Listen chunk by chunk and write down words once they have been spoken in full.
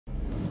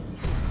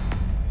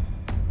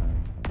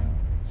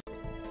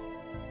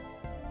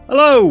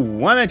Hello,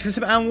 I'm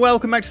EnterElysium and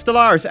welcome back to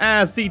Stellaris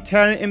as the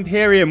Terran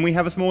Imperium. We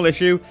have a small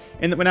issue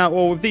in that we're now at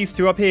war with these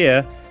two up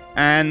here,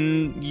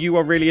 and you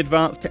are really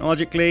advanced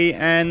technologically,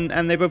 and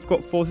they both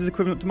got forces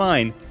equivalent to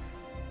mine.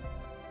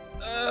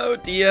 Oh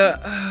dear.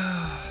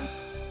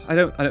 I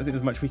don't think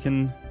there's much we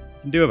can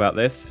do about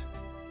this.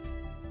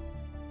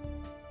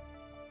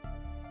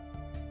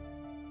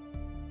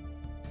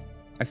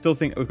 I still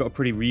think we've got a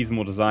pretty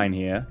reasonable design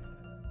here.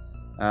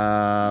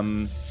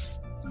 We're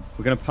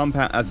going to pump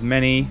out as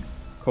many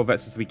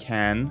corvettes as we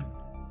can.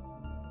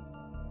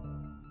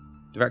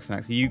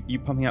 Direction, so you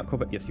pumping out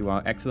corvettes? Yes, you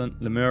are. Excellent.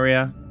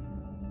 Lemuria.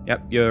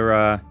 Yep,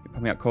 you're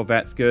pumping out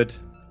corvettes. Good.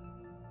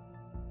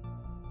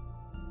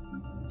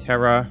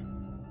 Terra.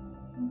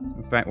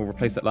 In fact, we'll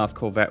replace that last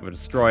corvette with a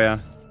destroyer.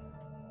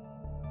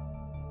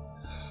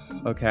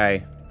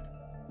 Okay.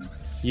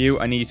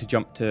 You, I need you to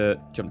jump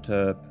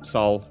to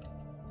Sol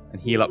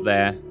and heal up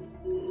there.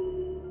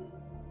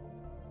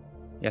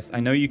 Yes,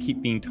 I know you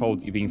keep being told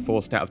that you're being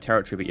forced out of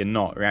territory, but you're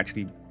not. You're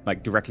actually,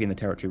 like, directly in the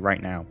territory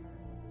right now.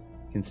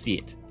 You can see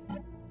it.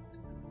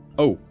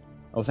 Oh,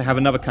 I also have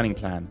another cunning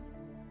plan.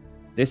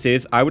 This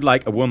is, I would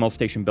like a wormhole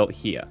station built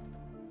here.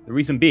 The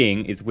reason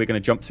being is we're going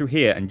to jump through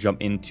here and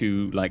jump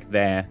into, like,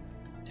 their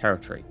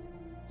territory.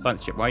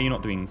 Science ship, why are you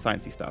not doing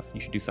sciencey stuff?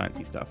 You should do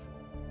sciencey stuff.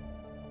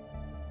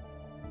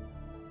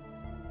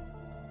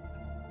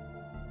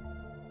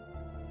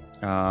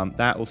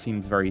 That all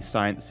seems very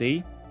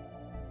sciencey.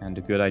 And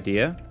a good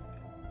idea.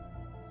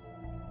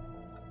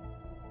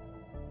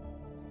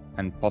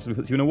 And possibly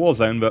puts you in a war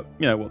zone, but,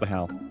 you know, what the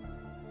hell.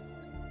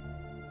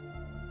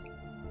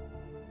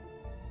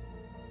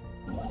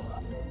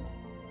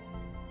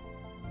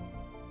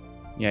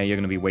 Yeah, you're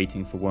going to be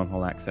waiting for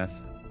wormhole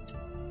access.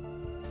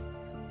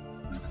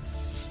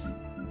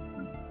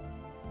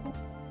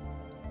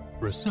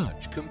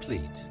 Research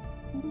complete.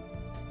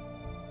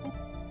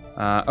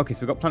 Okay,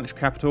 so we've got planetary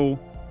capital.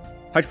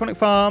 Hydroponic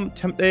farm,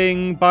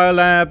 tempting,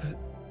 biolab.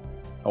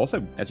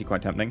 Also, actually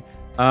quite tempting.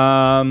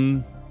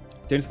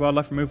 Dangerous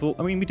wildlife removal.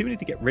 I mean, we do need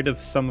to get rid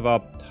of some of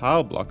our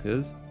tile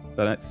blockers,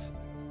 but it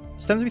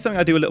tends to be something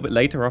I do a little bit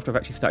later after I've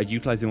actually started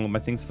utilizing all of my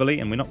things fully,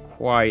 and we're not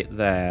quite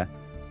there.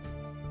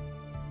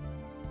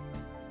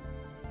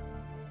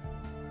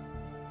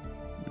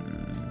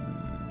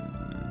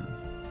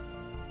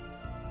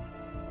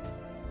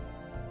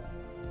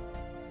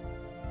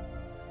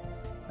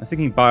 I was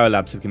thinking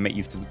biolabs so we can make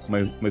use of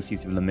most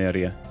use of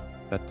Lemuria,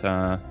 but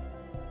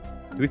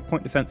do we have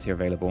point defense here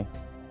available?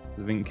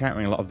 We've been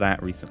encountering a lot of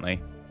that recently.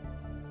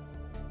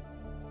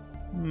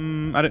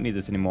 I don't need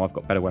this anymore. I've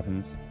got better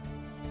weapons.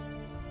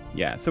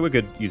 Yeah, so we're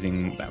good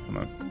using that for the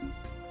moment.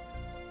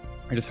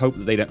 I just hope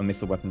that they don't miss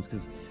the weapons,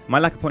 because my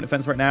lack of point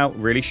defense right now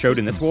really showed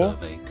in this war,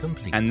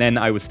 and then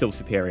I was still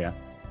superior.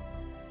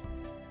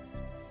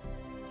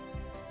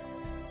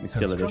 We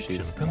still have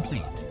issues.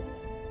 Complete.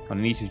 I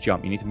need you to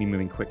jump. You need to be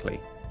moving quickly.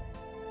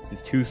 This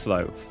is too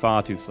slow.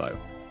 Far too slow.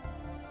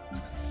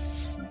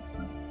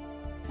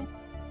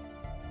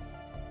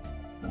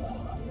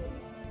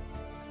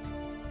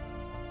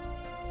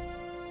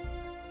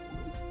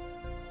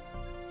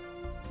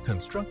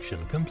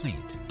 Construction complete.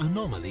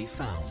 Anomaly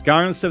found.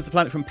 Skyrim serves the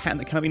planet from a pattern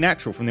that cannot be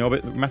natural from the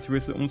orbit of Matthew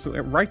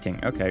writing.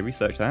 Okay,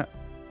 research that.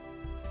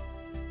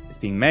 It's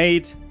being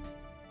made.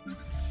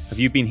 Have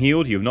you been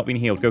healed? You have not been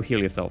healed. Go heal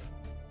yourself.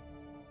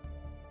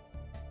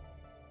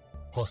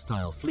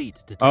 Hostile fleet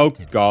detected. Oh,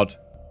 God.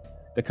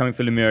 They're coming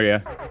for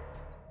Lemuria.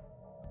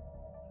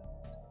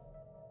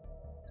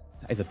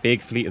 That is a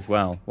big fleet as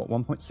well. What,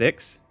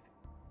 1.6?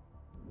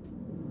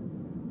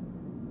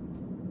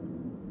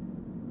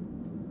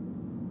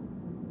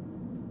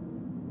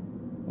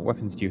 What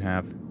weapons do you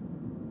have?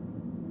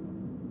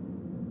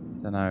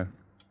 Don't know.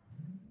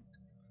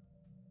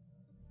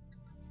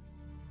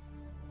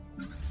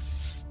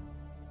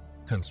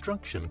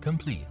 Construction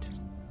complete.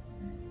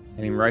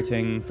 Any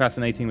writing,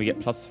 fascinating, we get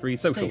 +3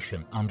 social.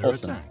 Station under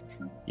attack.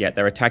 Yeah,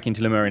 they're attacking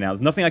to Lemuria now.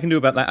 There's nothing I can do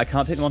about that. I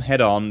can't take them on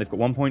head on. They've got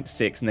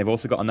 1.6, and they've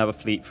also got another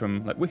fleet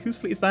from... like, whose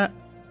fleet is that?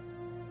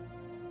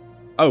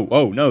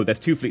 Oh, no, there's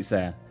 2 fleets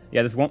there.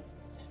 Yeah, there's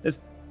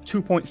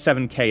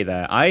 2.7k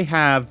there. I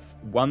have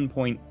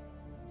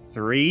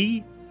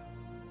 1.3.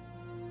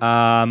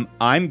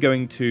 I'm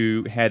going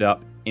to head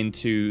up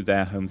into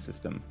their home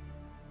system.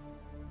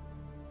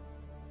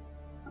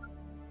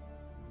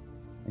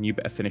 And you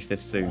better finish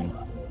this soon.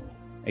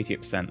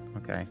 88%,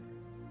 okay.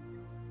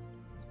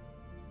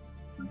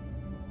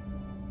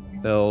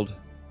 Build.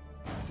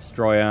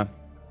 Destroyer.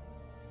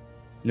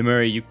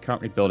 Lemuria, you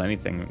can't rebuild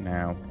anything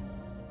now.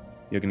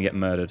 You're going to get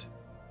murdered.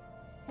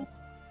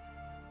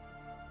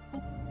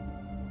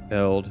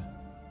 Build.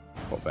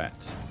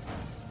 Corvette.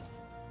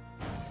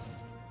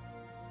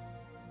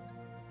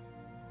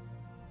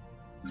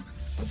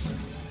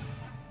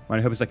 My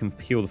hope is I can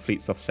peel the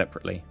fleets off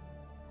separately.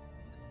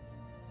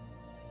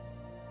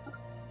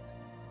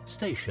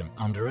 Station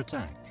under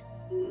attack.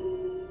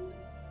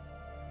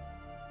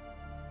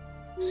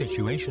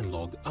 Situation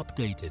log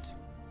updated.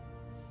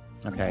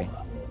 Okay.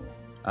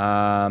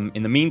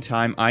 In the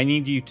meantime, I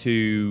need you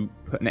to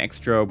put an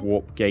extra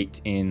warp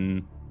gate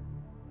in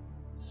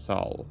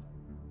Sol.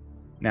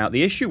 Now,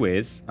 the issue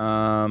is...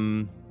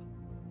 there.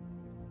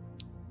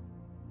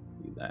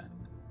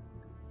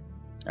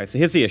 Alright, so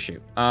here's the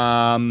issue.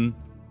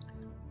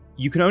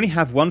 You can only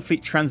have one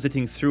fleet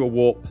transiting through a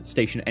warp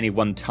station at any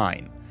one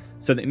time.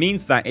 So that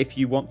means that if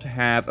you want to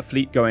have a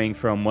fleet going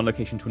from one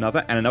location to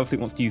another, and another fleet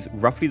wants to use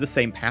roughly the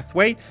same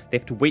pathway, they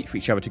have to wait for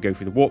each other to go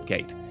through the warp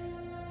gate.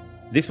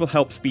 This will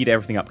help speed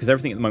everything up, because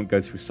everything at the moment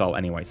goes through Sol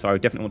anyway, so I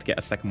would definitely want to get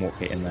a second warp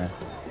gate in there.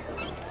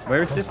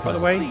 Where is this, by the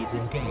way?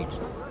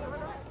 Engaged.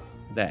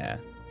 There.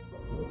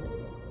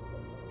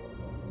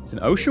 It's an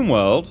ocean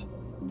world.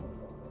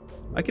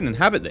 I can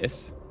inhabit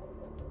this.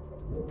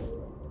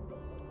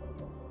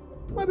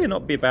 Might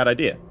not be a bad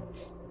idea.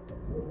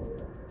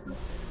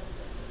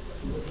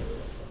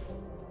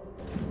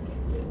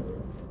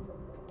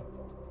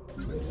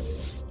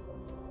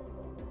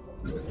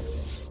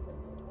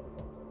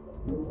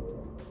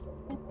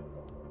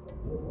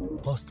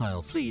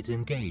 Hostile fleet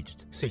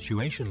engaged.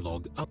 Situation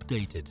log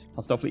updated.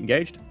 Hostile fleet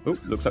engaged. Oh,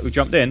 looks like we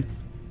jumped in.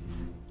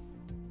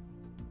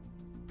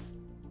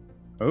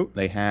 Oh,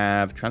 they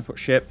have transport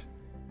ship,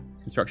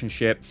 construction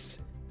ships,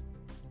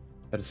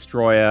 a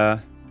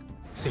destroyer,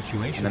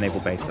 Situation and a naval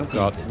log base. Oh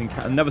updated.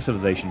 god, another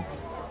civilization.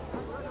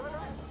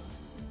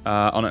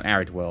 On an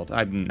arid world.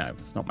 No,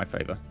 it's not my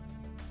favour.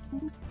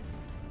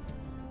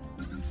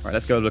 Right,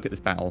 let's go look at this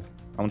battle.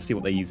 I want to see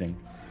what they're using.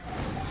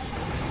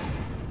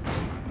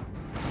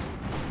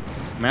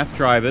 Mass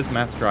drivers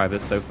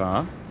so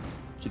far,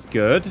 which is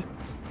good.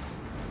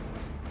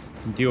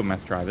 Can deal with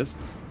mass drivers.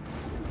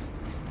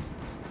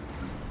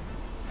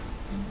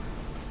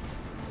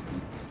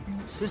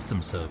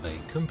 System survey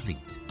complete.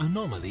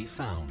 Anomaly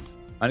found.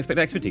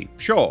 Unexpected activity.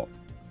 Sure.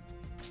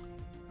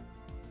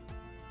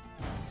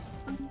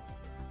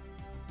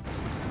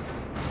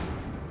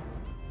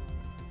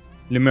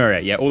 Lemuria.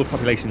 Yeah, all the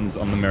populations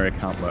on Lemuria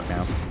can't work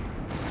now.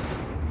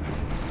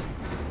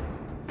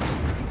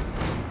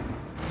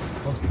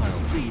 Hostile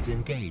fleet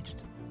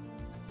engaged.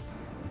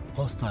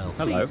 Hostile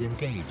Hello. fleet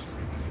engaged.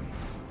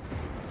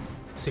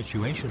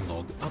 Situation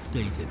log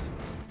updated.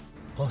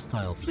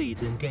 Hostile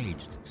fleet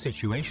engaged.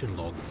 Situation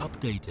log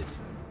updated.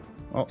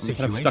 Oh, I'm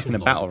kind of stuck in a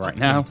battle right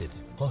now.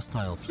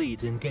 Hostile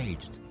fleet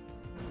engaged.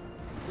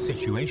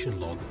 Situation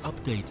log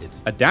updated.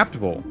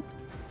 Adaptable.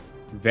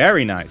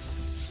 Very nice.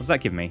 What does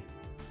that give me?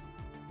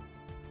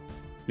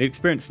 Lead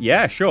experience?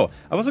 Yeah, sure.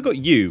 I've also got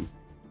you.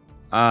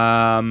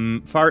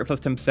 Fire rate plus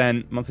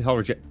 10%, monthly hull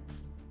reject.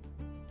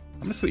 I'm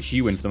going to switch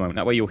you in for the moment.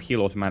 That way you'll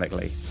heal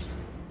automatically.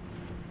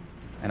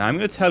 And I'm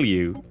going to tell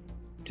you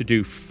to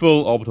do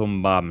full orbital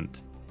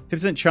bombardment.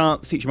 50%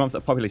 chance each month that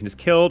a population is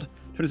killed.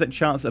 20%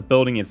 chance that a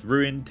building is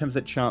ruined.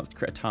 10% chance to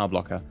create a tar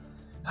blocker.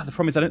 The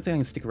problem is I don't think I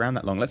can stick around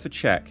that long. Let's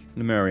check.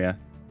 Lemuria.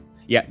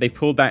 Yeah, they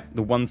pulled back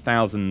the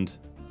 1,000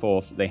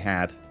 force that they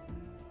had.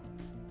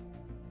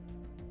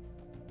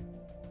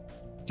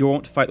 Do I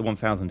want to fight the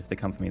 1,000 if they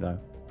come for me, though?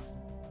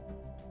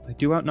 I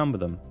do outnumber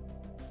them.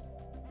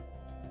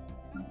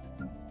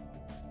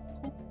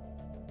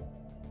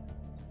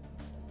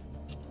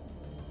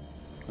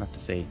 I'll have to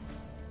see.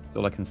 That's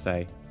all I can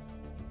say.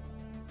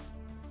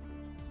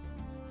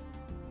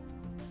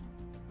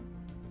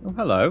 Oh,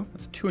 hello.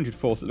 That's 200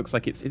 force. It looks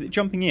like it's... Is it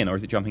jumping in or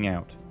is it jumping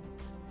out?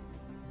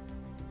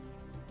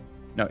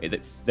 No,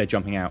 they're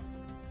jumping out.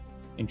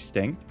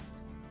 Interesting.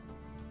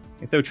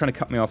 If they were trying to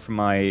cut me off from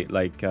my,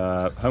 like,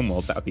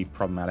 homeworld, that would be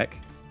problematic.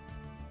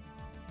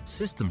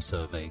 System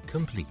survey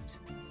complete.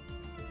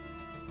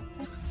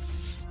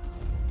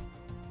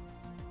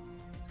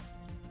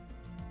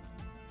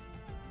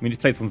 We need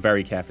to play this one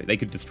very carefully. They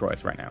could destroy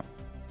us right now.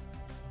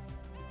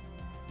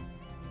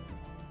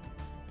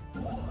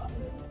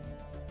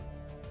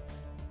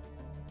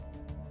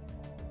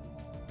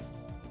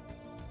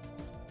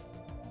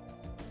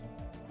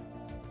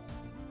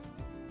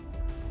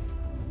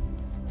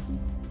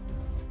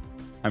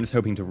 I'm just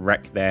hoping to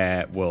wreck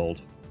their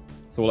world.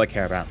 That's all I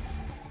care about.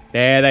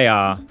 There they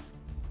are.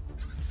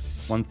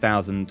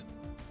 1,000.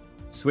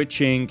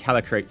 Switching.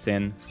 Calicrates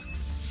in.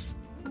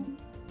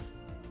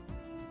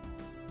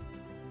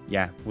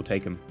 Yeah, we'll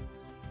take them.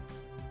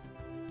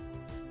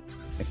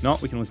 If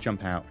not, we can always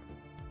jump out.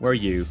 Where are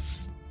you?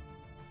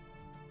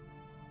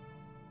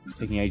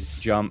 Taking ages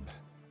to jump.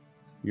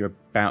 You're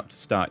about to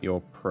start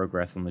your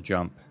progress on the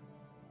jump.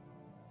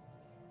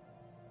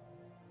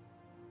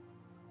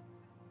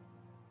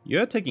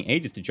 You're taking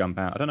ages to jump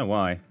out. I don't know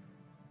why.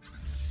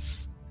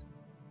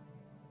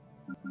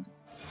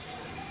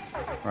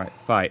 Right,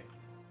 fight.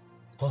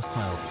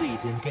 Hostile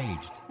fleet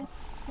engaged.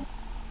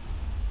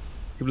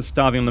 People are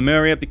starving on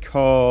Lemuria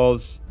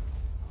because...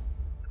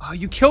 Oh,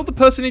 you killed the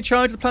person in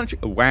charge of the planetary...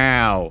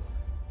 Wow.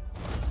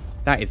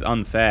 That is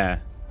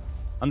unfair.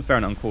 Unfair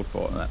and uncalled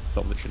for. That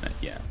solves it, shouldn't it?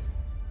 Yeah.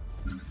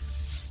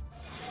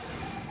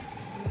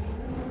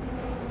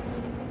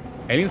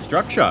 Alien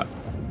structure.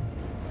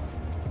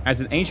 As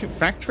an ancient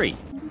factory.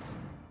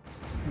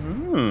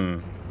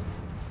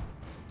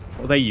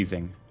 What are they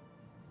using?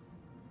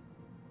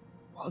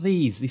 What are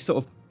these? These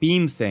sort of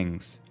beam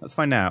things. Let's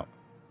find out.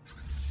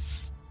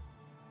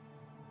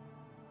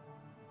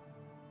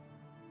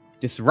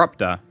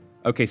 Disruptor.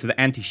 Okay, so the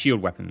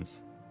anti-shield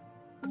weapons.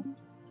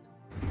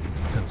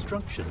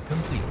 Construction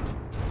complete.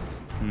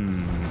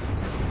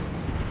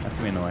 That's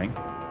gonna be annoying.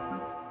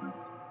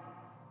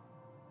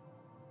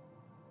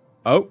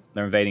 Oh,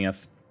 they're invading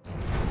us.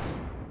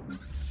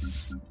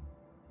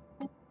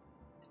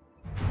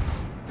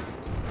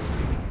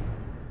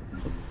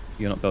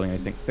 You're not building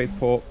anything.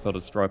 Spaceport, build a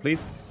destroyer,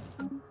 please.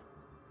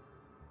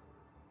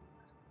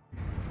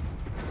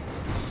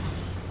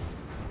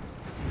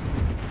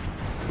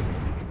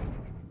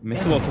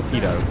 Missile or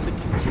torpedo?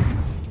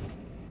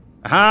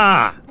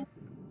 Aha!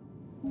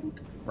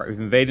 Right, we've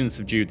invaded and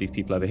subdued these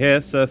people over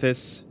here.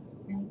 Surface.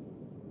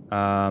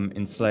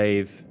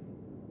 Enslave.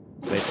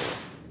 Enslave.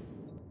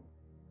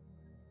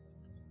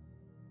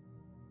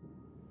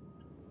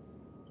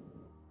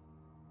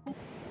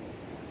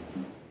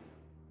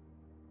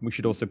 We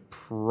should also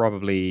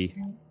probably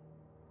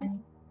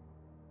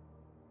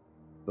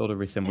build a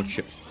reassembled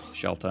ship's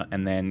shelter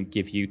and then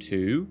give you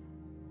to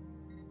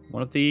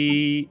one of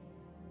the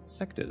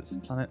sectors,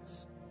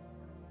 planets.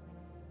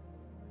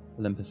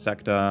 Olympus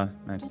sector,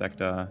 Manage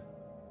sector.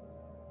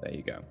 There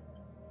you go.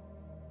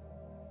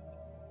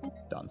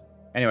 Done.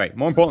 Anyway,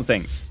 more important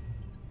things.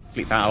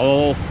 Fleet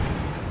battle.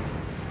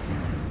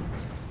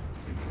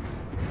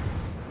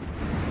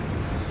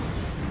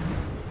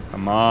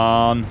 Come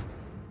on.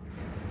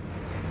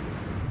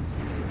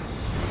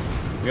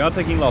 We are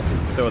taking losses,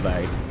 but so are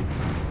they.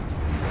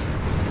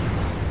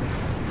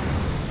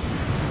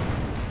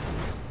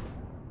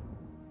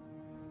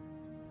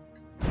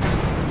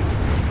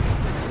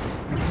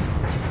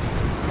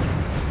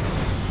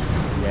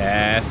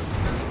 Yes.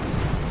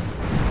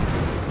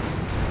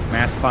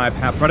 Mass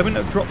firepower. Right, I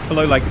wouldn't drop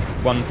below like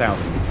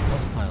 1,000.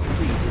 Hostile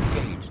fleet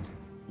engaged.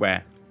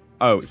 Where?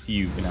 Oh, it's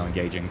you who are now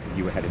engaging because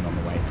you were heading on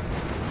the way.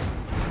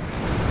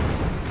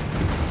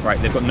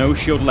 Right, they've got no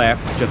shield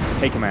left. Just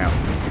take them out.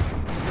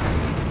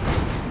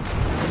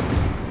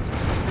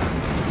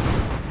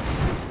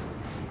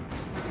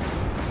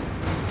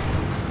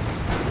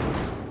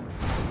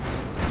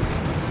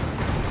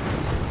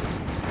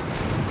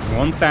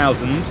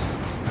 $1,000.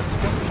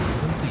 Construction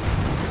complete.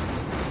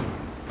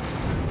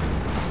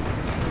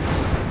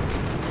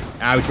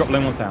 Ah, we dropped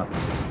below 1,000.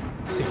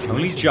 Situation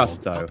Only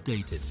just, though.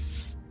 Updated.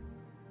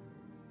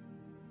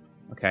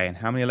 Okay, and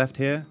how many are left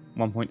here?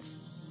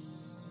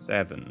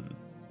 1.7.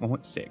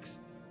 1.6.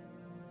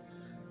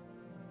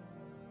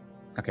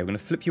 Okay, we're going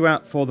to flip you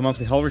out for the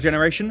monthly hull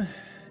regeneration.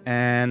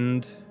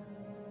 And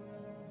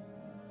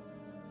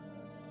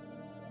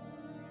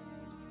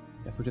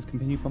guess we'll just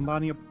continue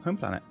bombarding your home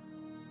planet.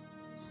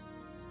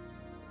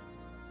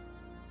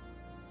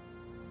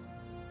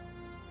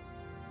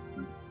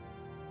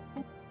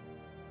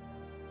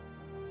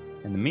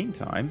 In the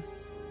meantime,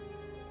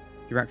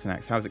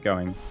 Duraxanax, how's it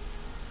going?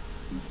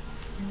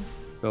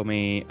 Build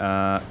me 2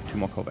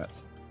 more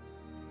corvettes.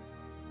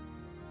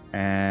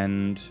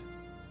 And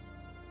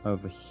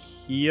over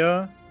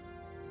here,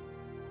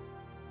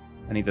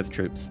 I need those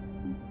troops.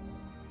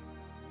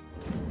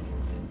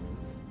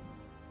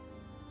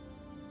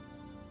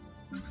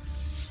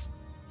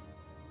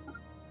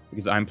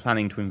 Because I'm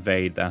planning to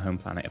invade their home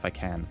planet if I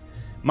can.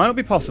 Might not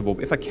be possible,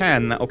 but if I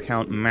can, that'll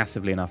count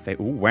massively in our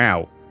favor. Ooh,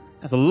 wow.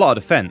 That's a lot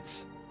of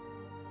defense.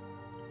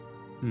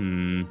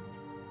 Might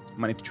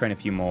need to train a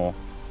few more.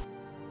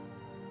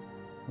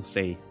 We'll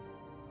see.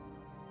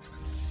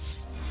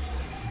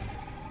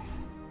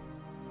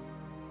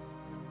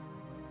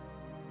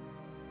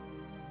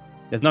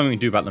 There's nothing we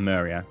can do about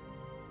Lemuria.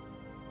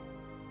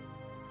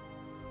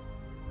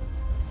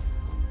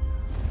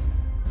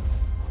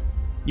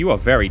 You are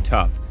very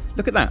tough.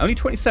 Look at that, only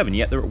 27,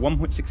 yet they're at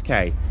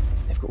 1.6k.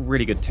 They've got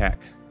really good tech.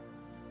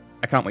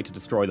 I can't wait to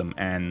destroy them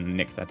and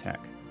nick their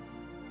tech.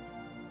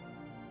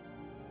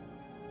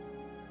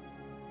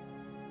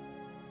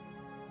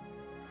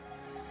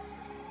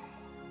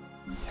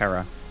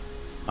 Terra.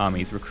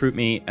 Armies. Recruit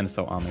me and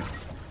assault army.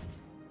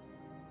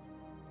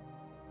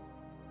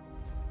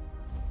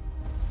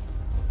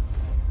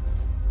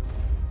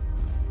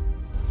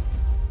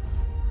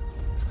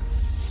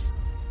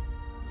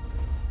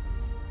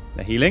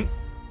 They're healing.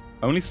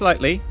 Only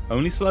slightly.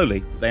 Only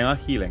slowly. They are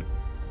healing.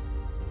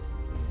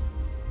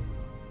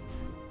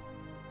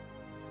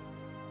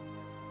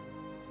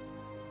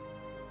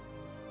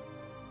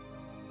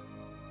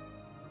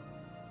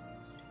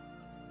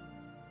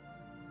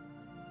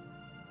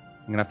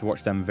 I'm going to have to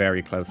watch them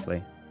very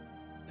closely.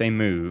 If they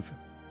move,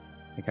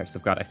 they catch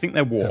stuff guard. I think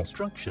they're war.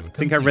 Construction I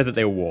think I read that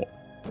they were war.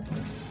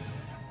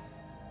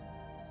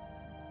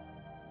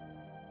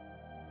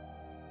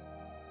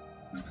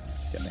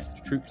 Get the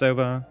extra troops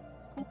over.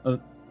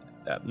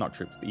 Not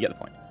troops, but you get the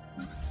point.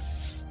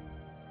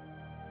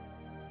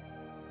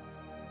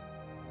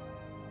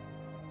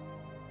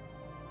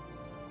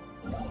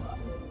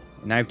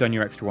 Now you've done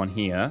your extra one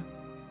here.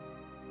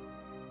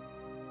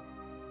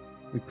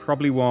 We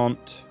probably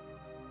want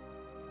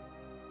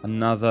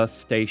another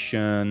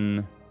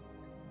station.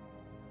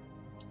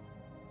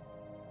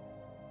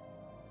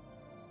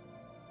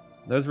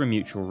 Those are a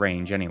mutual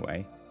range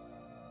anyway.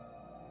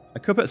 I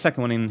could put a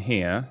second one in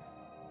here.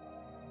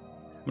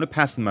 I'm going to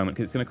pass the moment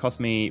because it's going to cost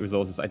me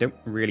resources I don't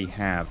really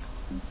have.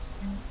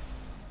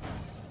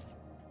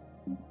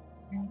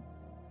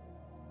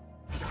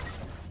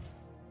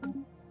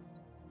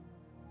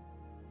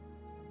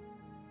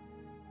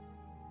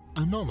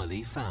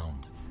 Anomaly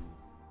found.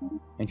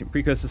 Ancient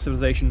precursor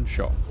civilization,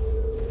 sure.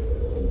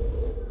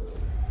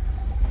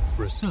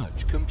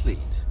 Research complete.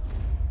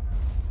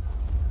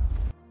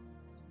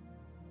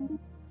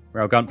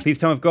 Railgun, please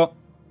tell me I've got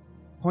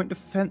point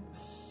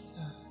defense.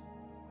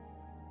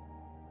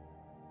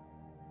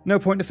 No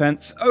point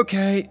defense.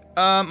 Okay,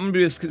 I'm gonna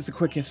do this because it's the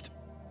quickest.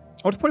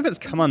 What does point defense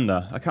come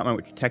under? I can't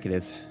remember which tech it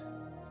is.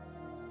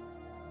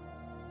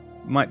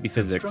 Might be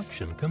physics.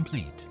 Construction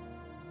complete.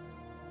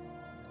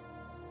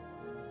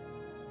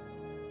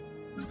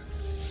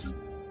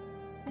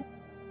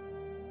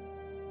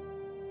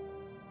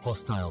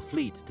 Hostile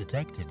fleet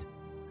detected.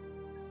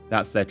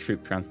 That's their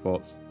troop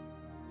transports.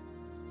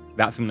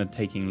 That's them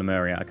taking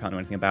Lemuria. I can't know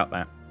anything about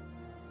that.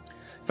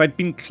 If I'd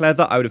been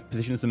clever, I would have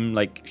positioned some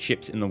like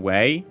ships in the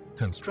way,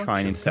 try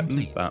and intercept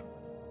them, but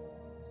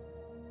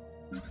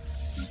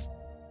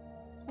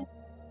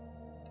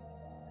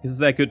because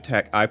they're good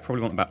tech, I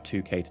probably want about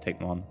 2k to take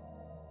them on.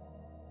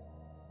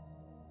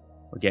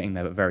 We're getting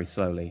there, but very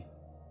slowly.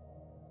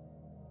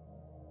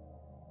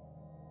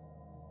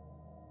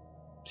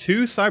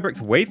 2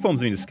 Cyberx waveforms have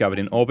been discovered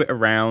in orbit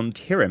around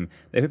Imperium.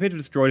 They appear to have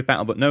destroyed a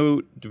battle, but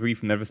no debris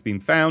from them has been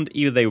found.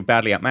 Either they were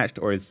badly outmatched,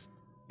 or is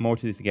more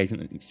to this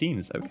engagement than it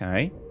seems.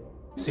 Okay.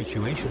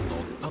 Situation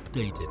log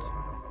updated.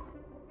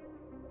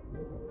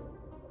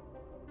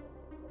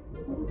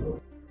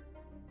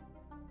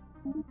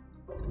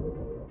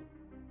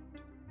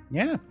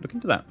 Yeah, look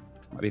into that.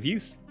 Might be of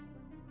use.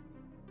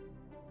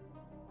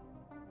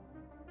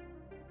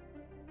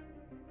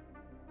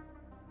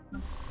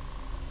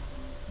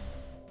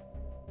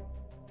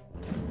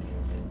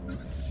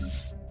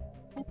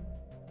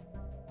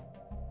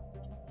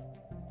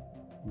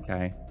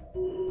 Okay.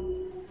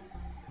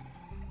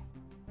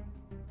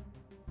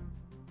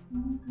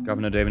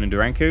 Governor David and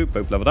Duranku,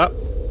 both leveled up.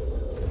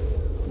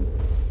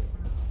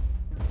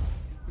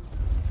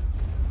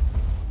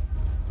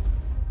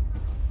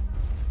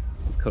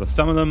 We've cut off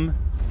some of them.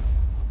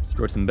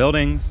 Destroyed some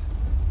buildings.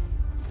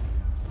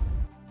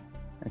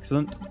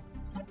 Excellent.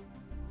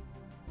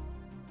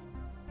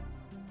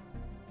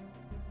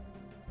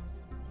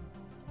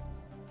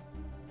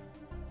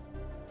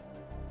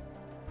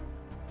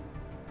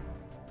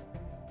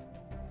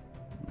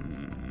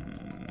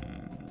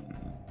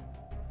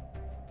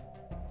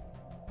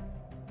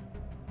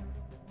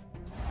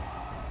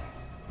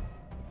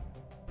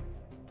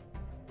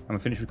 I'm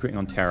gonna finish recruiting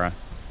on Terra.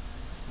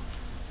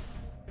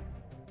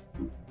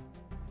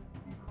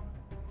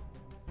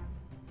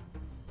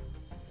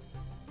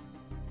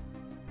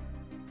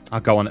 I'll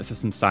go on. It's just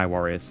some Psi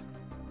warriors.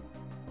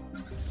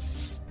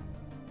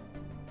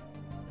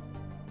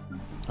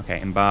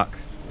 Okay, embark.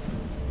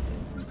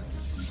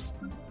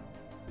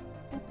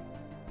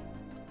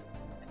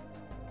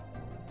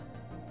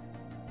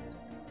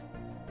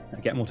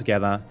 Get them all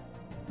together.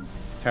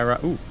 Terra.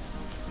 Ooh.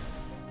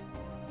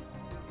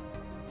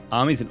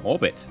 Armies in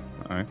orbit.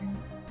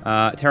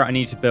 Uh-oh. Terra, I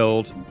need to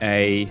build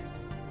another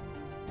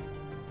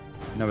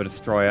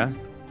destroyer.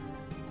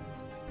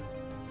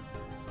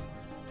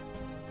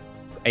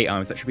 8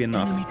 armies, that should be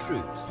enough. Enemy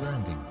troops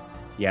landing.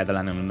 Yeah, they're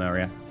landing on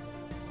Lemuria.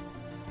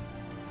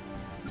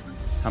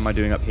 How am I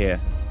doing up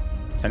here?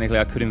 Technically,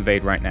 I could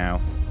invade right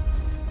now.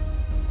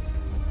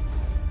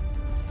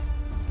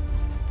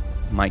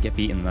 Might get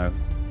beaten, though.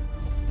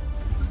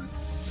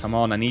 Come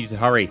on, I need you to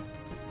hurry.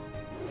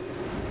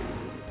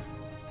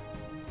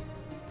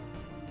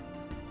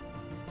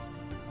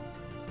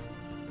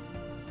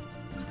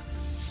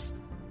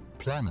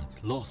 Planet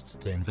lost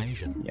to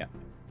invasion. Yeah.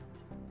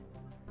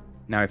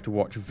 Now I have to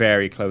watch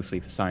very closely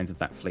for signs of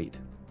that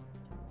fleet.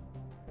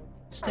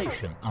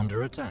 Station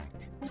under attack.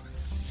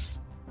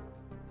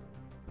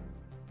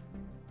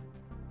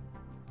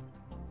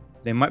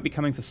 They might be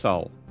coming for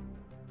Sol.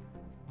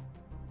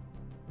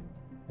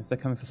 If they're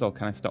coming for Sol,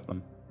 can I stop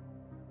them?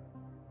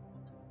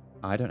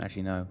 I don't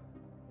actually know.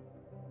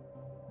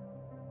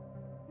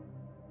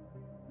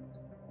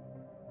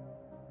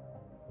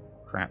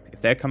 Crap.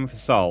 If they're coming for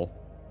Sol,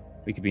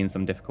 we could be in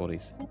some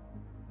difficulties.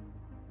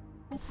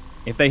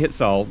 If they hit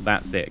Sol,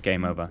 that's it.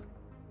 Game over.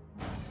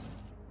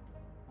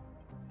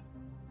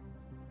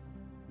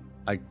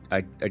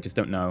 I just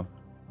don't know.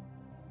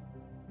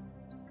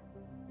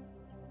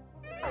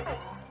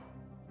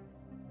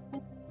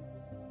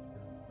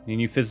 Need a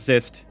new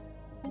physicist.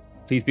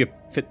 Please be a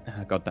fit.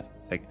 Oh, God,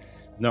 that's like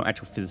there's no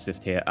actual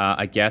physicist here.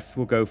 I guess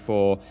we'll go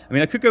for. I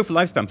mean, I could go for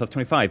lifespan plus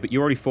 25, but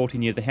you're already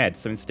 14 years ahead.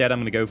 So instead, I'm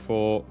going to go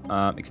for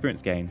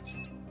experience gain.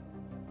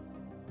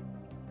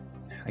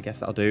 I guess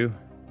that'll do.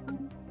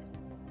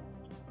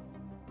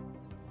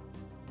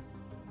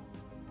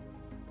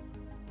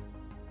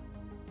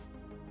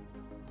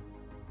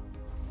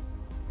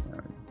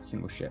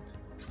 Single ship.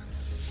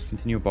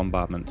 Continue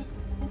bombardment.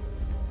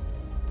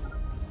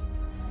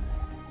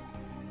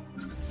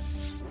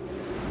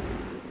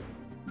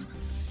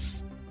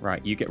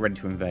 Right, you get ready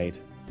to invade.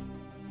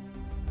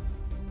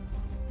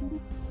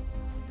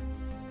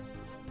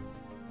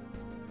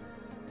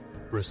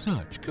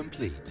 Research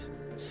complete.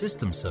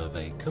 System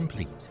survey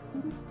complete.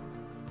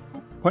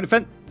 Point of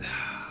defense.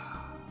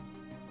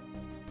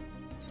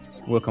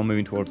 Work on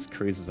moving towards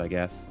cruisers, I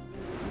guess.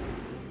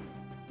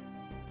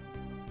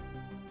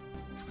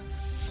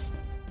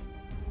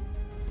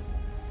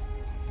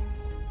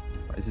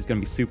 Right, this is going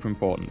to be super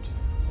important.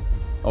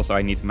 Also,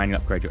 I need to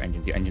manually upgrade your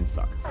engines. Your engines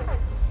suck.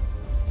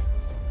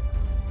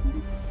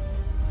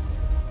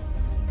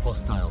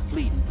 Hostile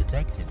fleet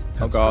detected.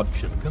 Oh god.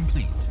 Construction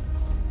complete.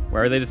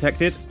 Where are they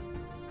detected?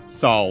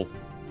 Sol.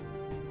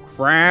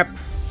 Crap.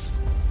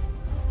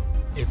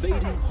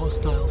 Evading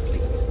hostile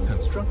fleet.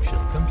 Construction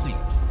complete.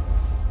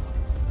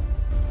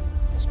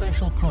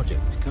 Special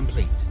project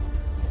complete.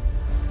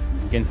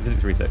 Getting some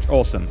physics research.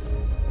 Awesome.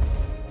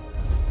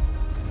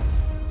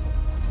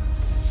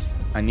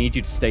 I need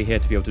you to stay here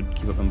to be able to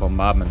keep up on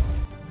bombardment.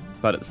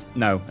 But it's,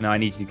 no, I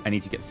need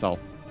to get Sol.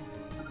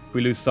 If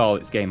we lose Sol,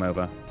 it's game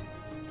over.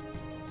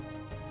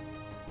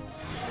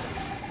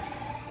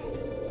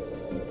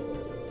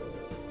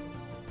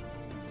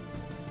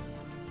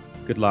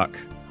 Good luck,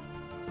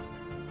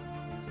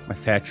 my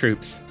fair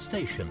troops.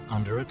 Station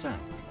under attack.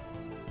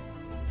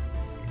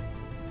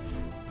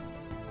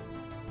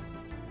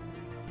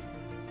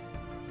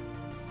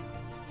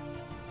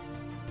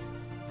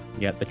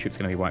 Yeah, the troop's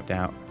going to be wiped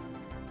out.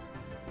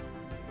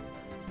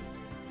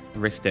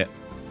 Risked it.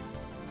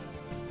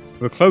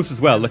 We're close as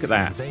well, look at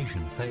that.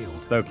 Invasion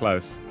failed. So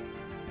close.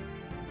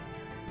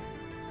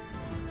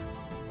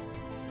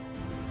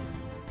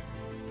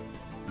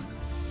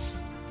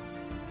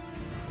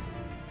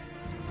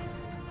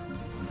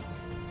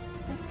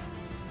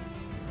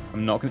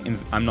 I'm not going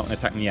to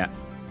attack them yet.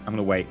 I'm going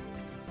to wait.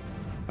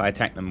 If I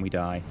attack them, we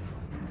die.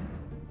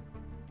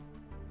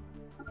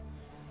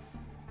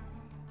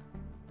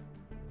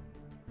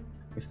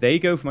 If they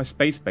go for my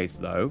space base,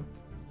 though,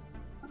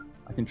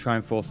 I can try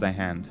and force their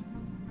hand.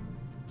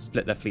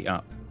 Split their fleet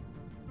up.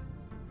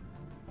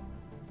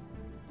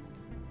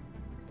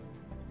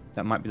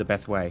 That might be the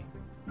best way.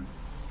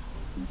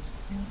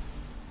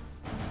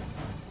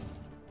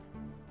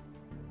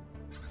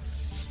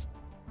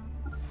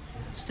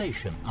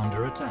 Station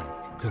under attack.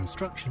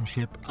 Construction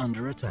ship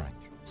under attack.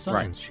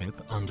 Science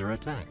ship under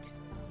attack.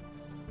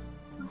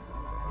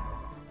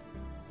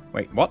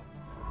 Wait, what?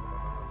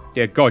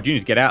 Dear God, you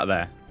need to get out of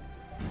there.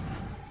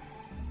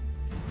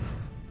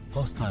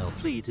 Hostile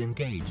fleet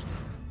engaged.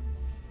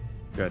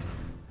 Good.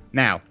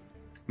 Now,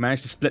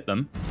 managed to split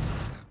them.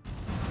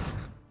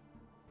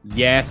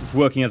 Yes, it's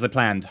working as I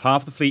planned.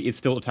 Half the fleet is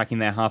still attacking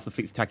there, half the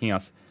fleet's attacking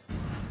us.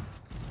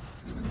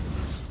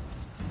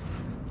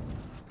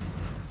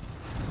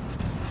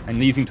 And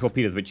they're using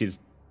torpedoes, which is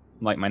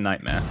like my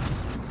nightmare.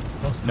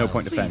 Hostile No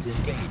point of fleet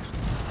defense. engaged.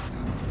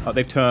 Oh,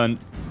 they've turned.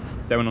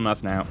 There's everyone on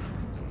us now.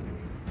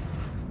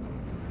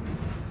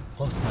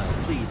 Hostile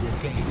fleet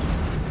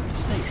engaged.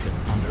 Station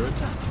under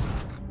attack.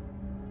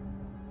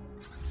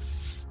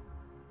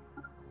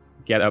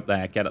 Get up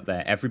there, get up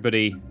there.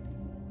 Everybody,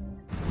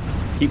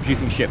 keep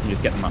producing ships and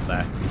just get them up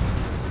there.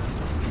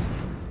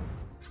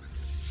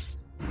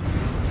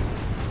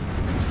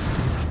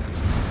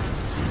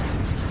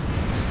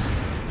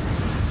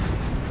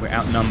 We're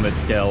outnumbered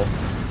still.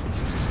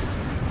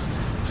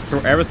 Throw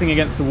everything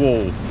against the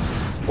wall.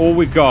 It's all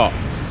we've got.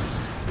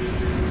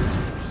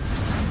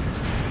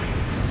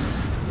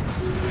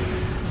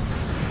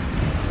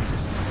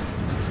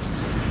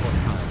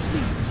 Hostile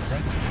fleet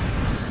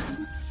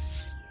detected.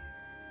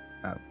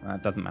 Oh,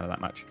 that doesn't matter that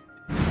much.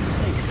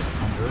 Station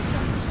under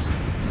attack.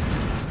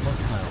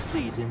 Hostile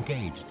fleet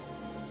engaged.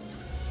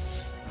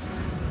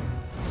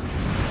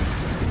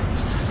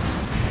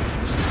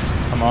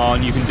 Come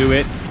on, you can do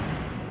it.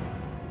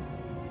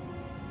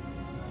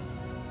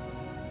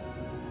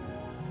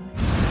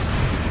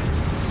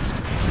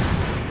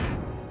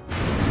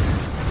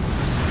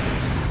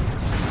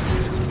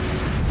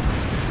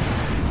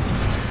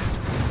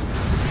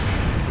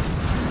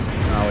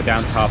 Oh, we're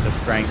down to half the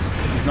strength.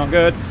 This is not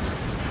good.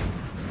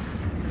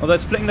 Oh, they're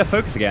splitting their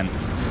focus again.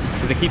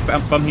 Because they keep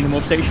bumping to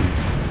more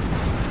stations.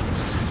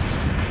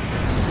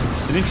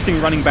 It's an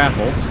interesting running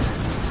battle,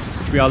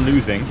 which we are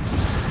losing.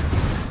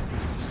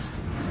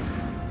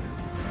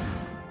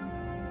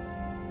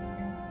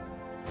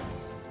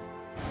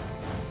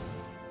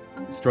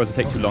 Destroyers will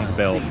take too long to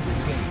build.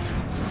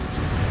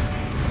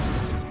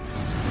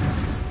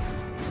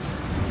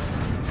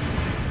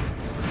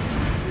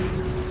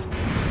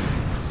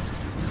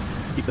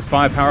 Keep the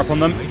firepower up on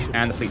them,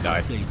 and the fleet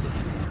died.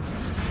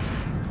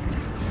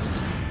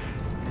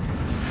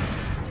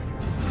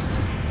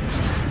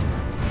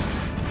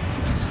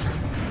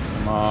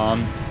 Come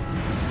on.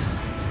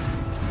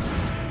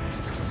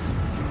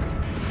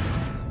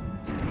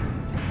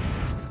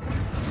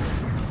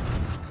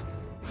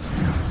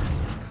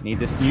 Need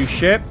this new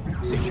ship.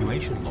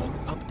 Situation log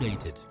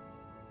updated.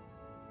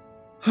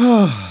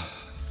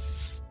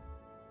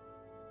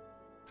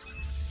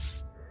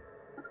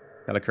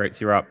 Telecrates,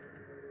 you're up.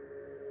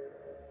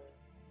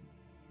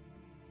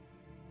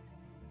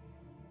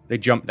 They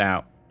jumped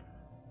out.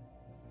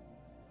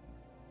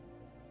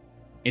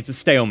 It's a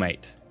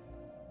stalemate.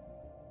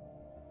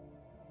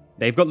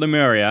 They've got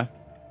Lemuria.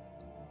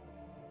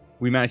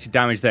 We managed to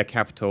damage their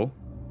capital.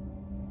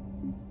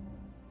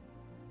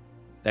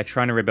 They're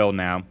trying to rebuild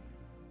now.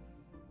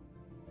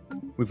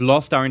 We've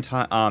lost our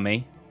entire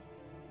army.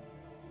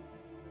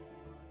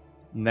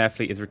 And their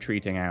fleet is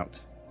retreating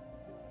out.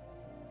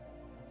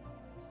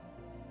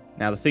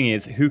 Now the thing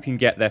is, who can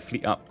get their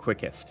fleet up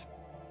quickest?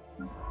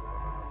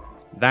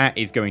 That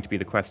is going to be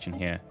the question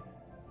here.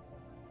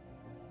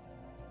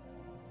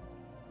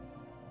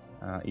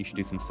 You should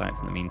do some science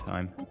in the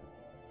meantime.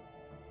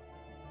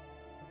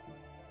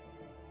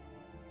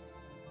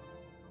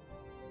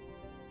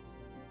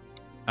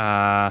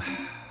 I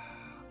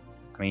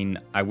mean,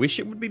 I wish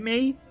it would be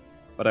me,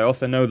 but I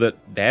also know that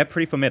they're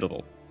pretty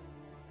formidable.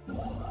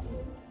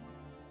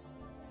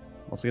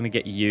 Also going to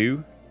get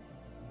you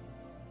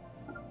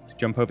to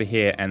jump over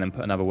here and then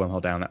put another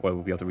wormhole down. That way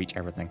we'll be able to reach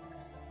everything.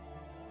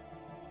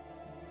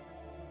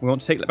 We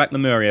want to take back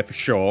Lemuria for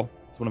sure.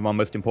 It's one of our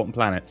most important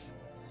planets.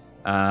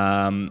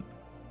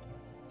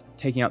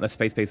 Taking out their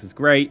space base was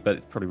great, but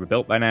it's probably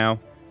rebuilt by now.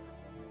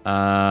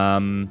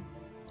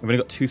 We've only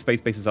got 2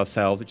 space bases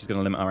ourselves, which is going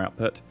to limit our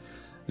output.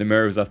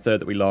 Lemuria was our 3rd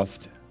that we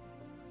lost.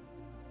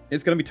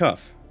 It's going to be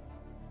tough.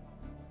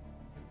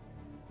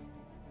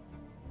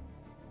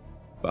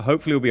 But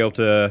hopefully we'll be able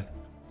to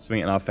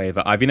swing it in our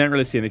favor. I've been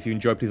EnterElysium. If you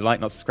enjoyed, please like,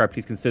 not subscribe.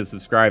 Please consider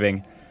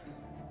subscribing.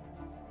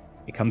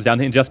 It comes down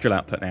to industrial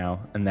output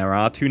now, and there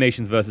are 2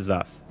 nations versus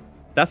us.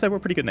 That said, we're a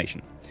pretty good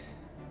nation.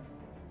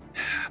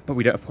 But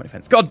we don't have point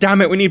defense. God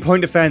damn it, we need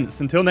point defense.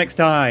 Until next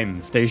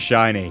time, stay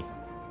shiny.